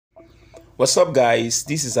What's up guys,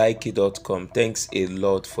 this is ik.com. Thanks a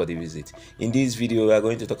lot for the visit. In this video we are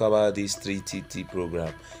going to talk about this 3TT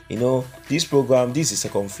program. This program, this is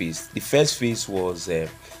second phase. The first phase was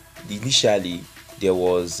initially there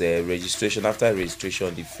was registration. After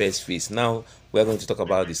registration, the first phase. Now we are going to talk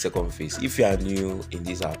about the second phase. If you are new in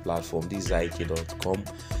this our platform, this is ik.com.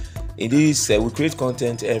 In this we create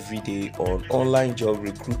content every day on online job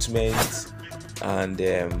recruitment and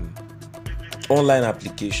online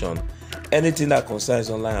application. Anything that concerns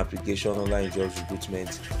online application, online job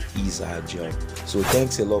recruitment is our job. So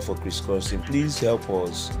thanks a lot for crisscrossing. Please help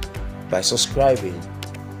us by subscribing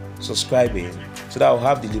so that I'll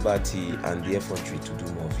have the liberty and the effrontery to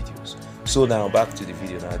do more videos. So now back to the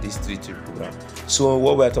video now, this 3T program. So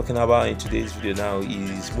what we're talking about in today's video now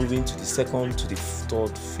is moving to the second to the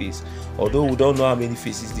third phase. Although we don't know how many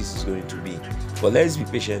phases this is going to be, but let's be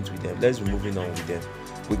patient with them. Let's be moving on with them.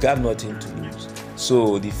 We got nothing to lose.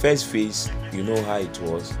 So the first phase, you know how it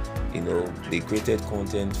was. They created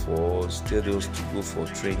content for us, tell us to go for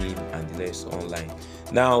training and the rest online.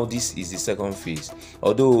 Now this is the second phase.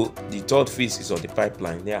 Although the third phase is on the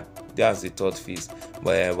pipeline. Yeah, that's the third phase.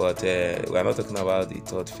 But we are not talking about the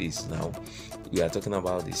third phase now. We are talking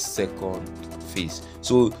about the second phase.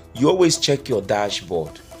 So you always check your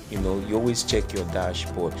dashboard. You always check your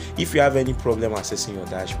dashboard. If you have any problem accessing your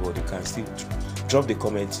dashboard, you can still drop the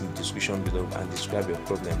comments in the description below and describe your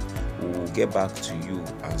problem. We'll get back to you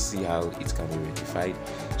and see how it can be rectified.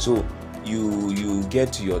 So you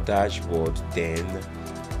get to your dashboard, then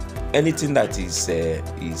anything that is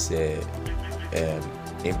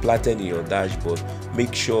implanted in your dashboard,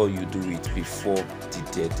 make sure you do it before the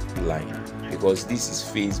deadline, because this is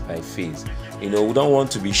phase by phase. We don't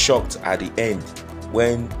want to be shocked at the end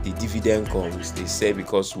when the dividend comes. They say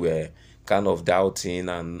because we're kind of doubting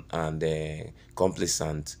and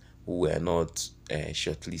complacent, we were not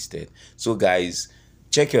shortlisted. So guys,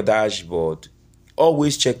 check your dashboard.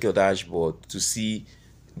 Always check your dashboard to see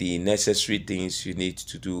the necessary things you need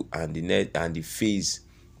to do and the phase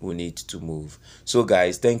we need to move. So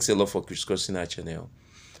guys, thanks a lot for crisscrossing our channel.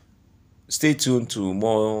 Stay tuned to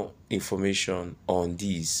more information on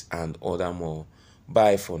this and other more.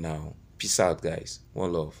 Bye for now. Peace out guys.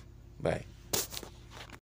 One love. Bye.